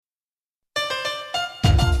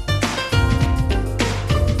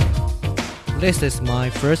This is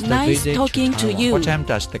my first Nice visit talking to Taiwan. you. What time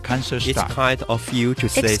does the concert It's start? kind of you to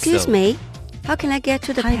say Excuse so. me, how can I get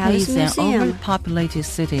to the Taipei Palace is an Museum? overpopulated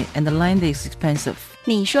city and the land is expensive.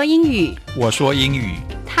 你说英语，我说英语，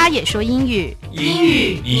他也说英语，英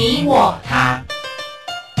语你我他。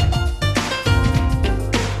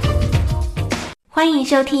欢迎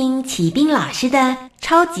收听齐斌老师的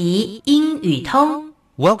超级英语通。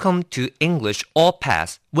 Welcome to English All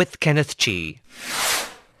Pass with Kenneth Chi.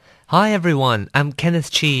 Hi everyone, I'm Kenneth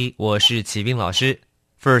Chi. 我是齐斌老师。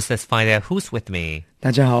First, let's find out who's with me.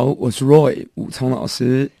 大家好，我是 Roy 武聪老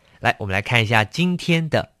师。来，我们来看一下今天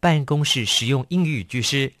的办公室实用英语语句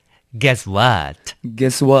是 Guess what?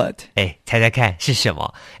 Guess what? 猜猜看是什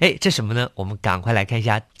么？这什么呢？我们赶快来看一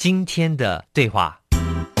下今天的对话。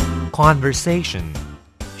Conversation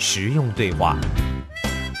实用对话。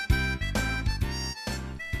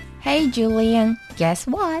 Hey Julian, guess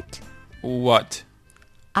what? What?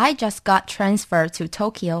 I just got transferred to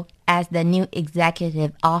Tokyo as the new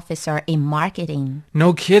executive officer in marketing.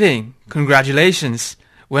 No kidding. Congratulations.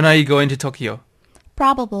 When are you going to Tokyo?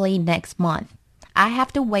 Probably next month. I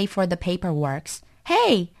have to wait for the paperwork.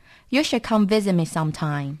 Hey, you should come visit me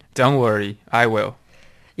sometime. Don't worry, I will.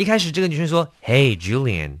 一开始这个女生说 Hey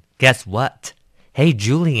Julian, guess what? Hey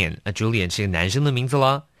Julian, Julian 是个男生的名字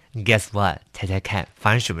咯。Guess what? 猜猜看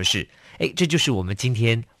发生什么事？这就是我们今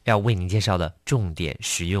天要为您介绍的重点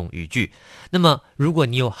实用语句。那么如果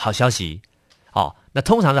你有好消息那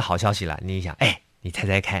通常是好消息啦，你想你猜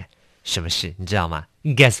猜看什么事你知道吗？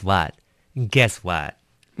 Guess what? Guess what?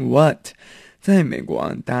 What? 在美国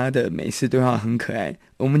啊，大家的美式对话很可爱。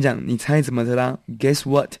我们讲你猜怎么的啦 Guess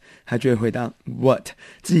what? 他就会回答 What?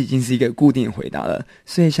 这已经是一个固定的回答了，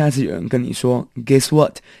所以下次有人跟你说 Guess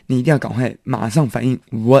what? 你一定要赶快马上反应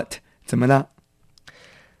What? 怎么啦？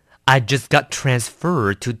 I just got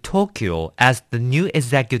transferred to Tokyo as the new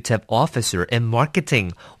executive officer in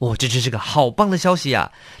marketing. 这真是个好棒的消息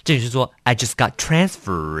啊！这就是说 I just got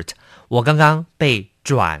transferred. 我刚刚被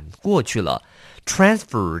转过去了。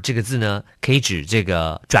Transfer 这个字呢，可以指这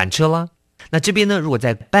个转车啦。那这边呢，如果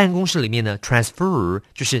在办公室里面呢 ，transfer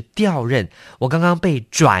就是调任。我刚刚被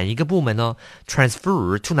转一个部门哦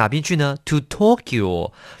 ，transfer to 哪边去呢 ？To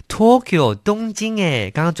Tokyo 东京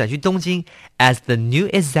刚刚转去东京 as the new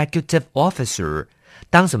executive officer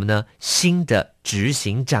当什么呢？新的执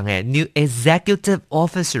行长，new executive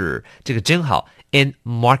officer 这个真好 in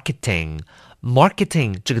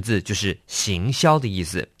marketing。Marketing 这个字就是行销的意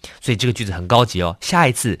思，所以这个句子很高级哦。下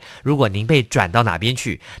一次如果您被转到哪边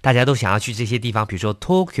去，大家都想要去这些地方，比如说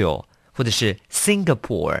Tokyo 或者是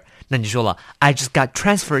Singapore， 那你说了 I just got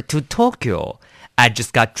transferred to Tokyo, I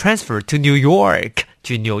just got transferred to New York，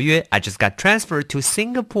 去纽约 I just got transferred to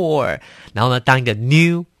Singapore， 然后呢当一个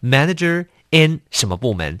new manager in 什么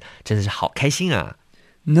部门，真的是好开心啊。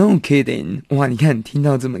No kidding！ 哇，你看听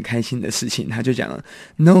到这么开心的事情，他就讲了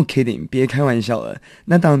No kidding， 别开玩笑了。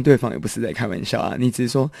那当然对方也不是在开玩笑啊，你只是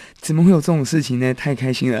说怎么会有这种事情呢？太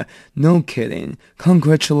开心了 No kidding，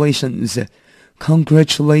 Congratulations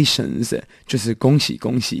就是恭喜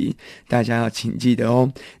恭喜。大家要请记得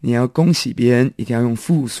哦，你要恭喜别人一定要用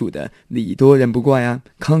复数的，礼多人不怪啊。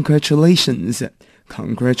Congratulations。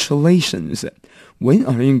When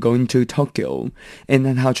are you going to Tokyo?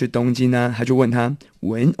 那他要去东京呢，他就问他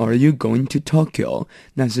When are you going to Tokyo?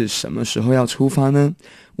 那是什么时候要出发呢？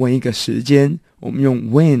问一个时间，我们用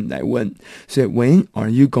when 来问，所以 When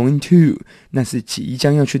are you going to? 那是即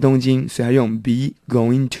将要去东京，所以他用 be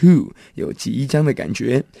going to 有即将的感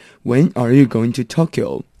觉。When are you going to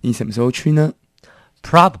Tokyo? 你什么时候去呢？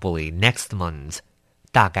 Probably next month，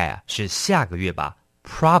 大概是下个月吧。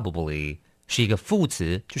Probably 是一个副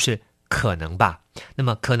词，就是可能吧。那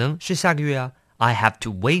么可能是下个月啊。I have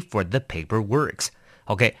to wait for the paperwork.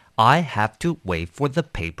 OK, I have to wait for the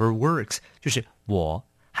paperwork. 就是我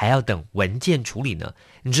还要等文件处理呢。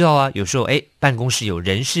你知道啊，有时候办公室有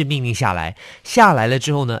人事命令下来了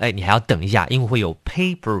之后呢，你还要等一下，因为会有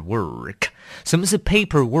paperwork。什么是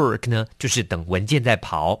paperwork 呢？就是等文件在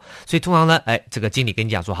跑。所以通常呢，这个经理跟你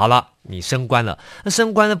讲说，好了，你升官了。那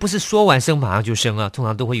升官呢，不是说完升马上就升啊，通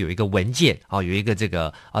常都会有一个文件有一个这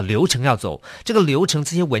个流程要走。这个流程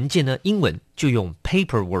这些文件呢，英文就用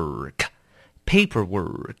paperwork。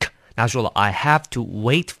他说了 I have to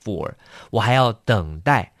wait for， 我还要等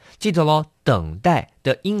待。记得咯，等待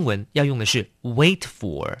的英文要用的是 wait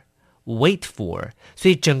for， 所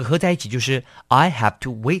以整个合在一起就是 I have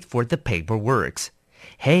to wait for the paperwork.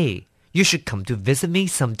 Hey, you should come to visit me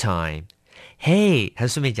sometime. Hey， 他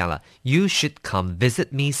顺便讲了 You should come visit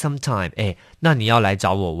me sometime。 那你要来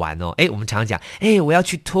找我玩哦。我们常常讲我要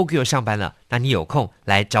去 Tokyo 上班了，那你有空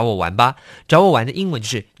来找我玩吧。找我玩的英文就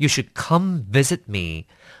是 You should come visit me。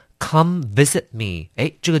come visit me，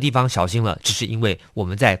 这个地方小心了，这是因为我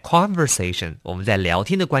们在 conversation， 我们在聊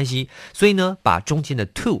天的关系，所以呢，把中间的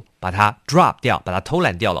to 把它 drop 掉，把它偷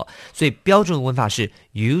懒掉了，所以标准的文法是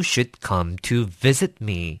You should come to visit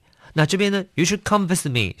me。那这边呢 You should come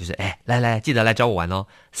visit me 就是来记得来找我玩哦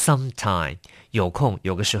sometime 有空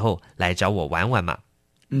有个时候来找我玩玩嘛。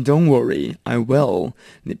Don't worry, I will.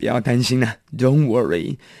 你不要担心啦 Don't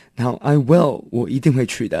worry. 然后 I will 我一定会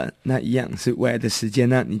去的，那一样是未来的时间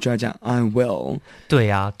呢，你就要讲 I will。 对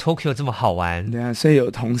啊 Tokyo 这么好玩。对啊，所以有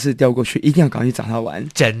同事调过去一定要赶快去找他玩，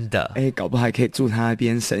真的搞不好还可以住他那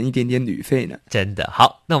边省一点点旅费呢。真的。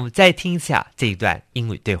好，那我们再听一下这一段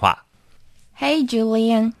英语对话。Hey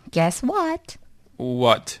Julian, guess what?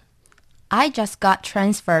 What? I just got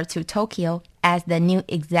transferred to Tokyo as the new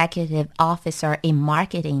executive officer in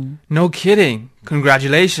marketing. No kidding.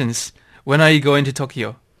 Congratulations. When are you going to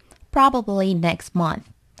Tokyo? Probably next month.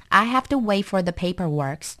 I have to wait for the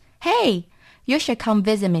paperwork. Hey, you should come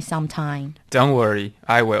visit me sometime. Don't worry,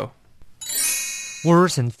 I will.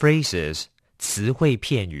 Words and phrases 词汇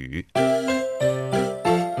片语。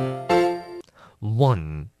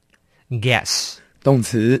 1. Guess 动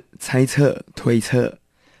词猜测推测，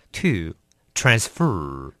 2.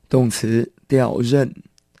 Transfer 动词调任，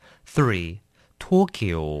 3.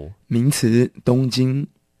 Tokyo 名词东京，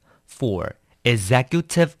 4.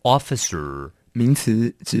 Executive Officer 名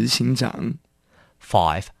词执行长，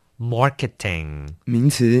 5. Marketing 名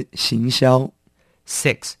词行销，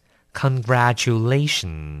 6.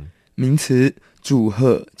 Congratulation 名词祝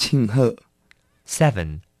贺庆贺，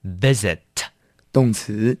 7. Visit 动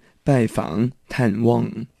词拜访探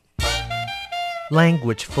望。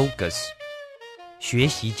 Language Focus 学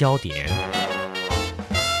习焦点。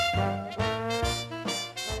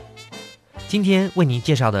今天为您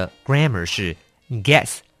介绍的 grammar 是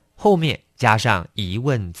guess 后面加上疑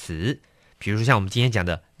问词，比如说像我们今天讲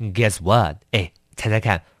的 guess what， 猜猜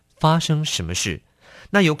看发生什么事。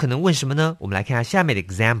那有可能问什么呢？我们来看下下面的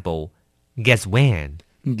example guess when，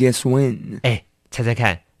 Guess when， 猜猜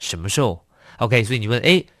看什么时候。 OK， 所以你问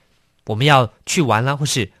我们要去玩啦，或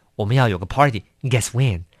是我们要有个 party guess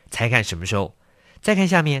when， 猜看什么时候。再看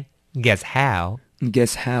下面 guess how，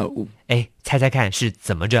 Guess how， 猜猜看是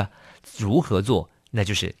怎么着如何做，那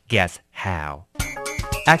就是 guess how。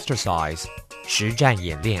 Exercise 实战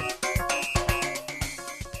演练。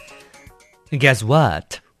 Guess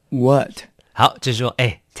what， What， 好，这时候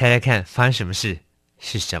猜猜看发生什么事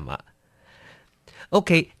是什么。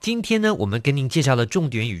 OK， 今天呢我们跟您介绍的重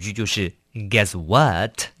点语句就是 guess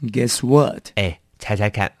what， Guess what， 猜猜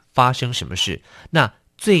看发生什么事。那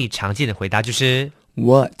最常见的回答就是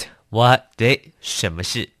What， 对，什么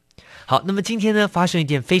事。好，那么今天呢发生一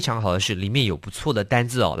件非常好的事，里面有不错的单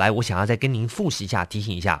字哦。来，我想要再跟您复习一下，提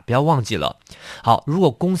醒一下，不要忘记了。好，如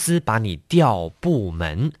果公司把你调部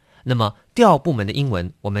门，那么调部门的英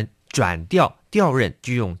文我们转调调任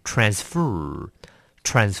就用 transfer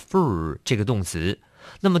这个动词。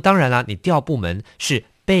那么当然啦，你调部门是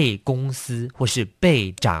被公司或是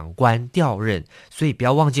被长官调任，所以不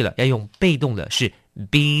要忘记了要用被动的是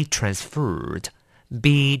be transferred，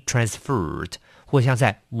 或像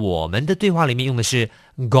在我们的对话里面用的是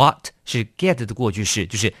got， 是 get 的过去式，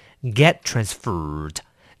就是 get transferred。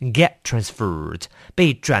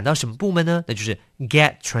被转到什么部门呢？那就是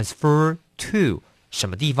get transferred to 什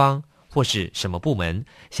么地方或是什么部门。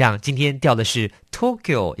像今天调的是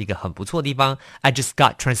Tokyo， 一个很不错的地方。I just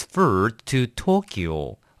got transferred to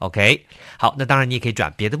Tokyo。 OK， 好，那当然你也可以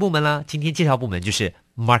转别的部门啦。今天介绍部门就是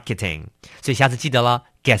marketing， 所以下次记得了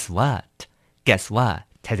guess what，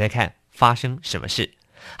 猜猜看发生什么事。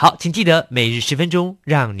好，请记得每日10分钟，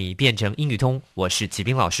让你变成英语通。我是启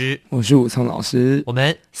斌老师，我是武聪老师，我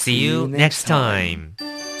们 see you next time。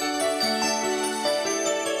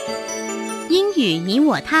英语你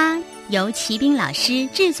我他由启斌老师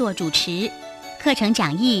制作主持，课程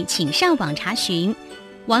讲义请上网查询，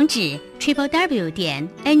网址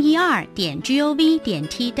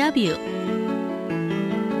www.ner.gov.tw。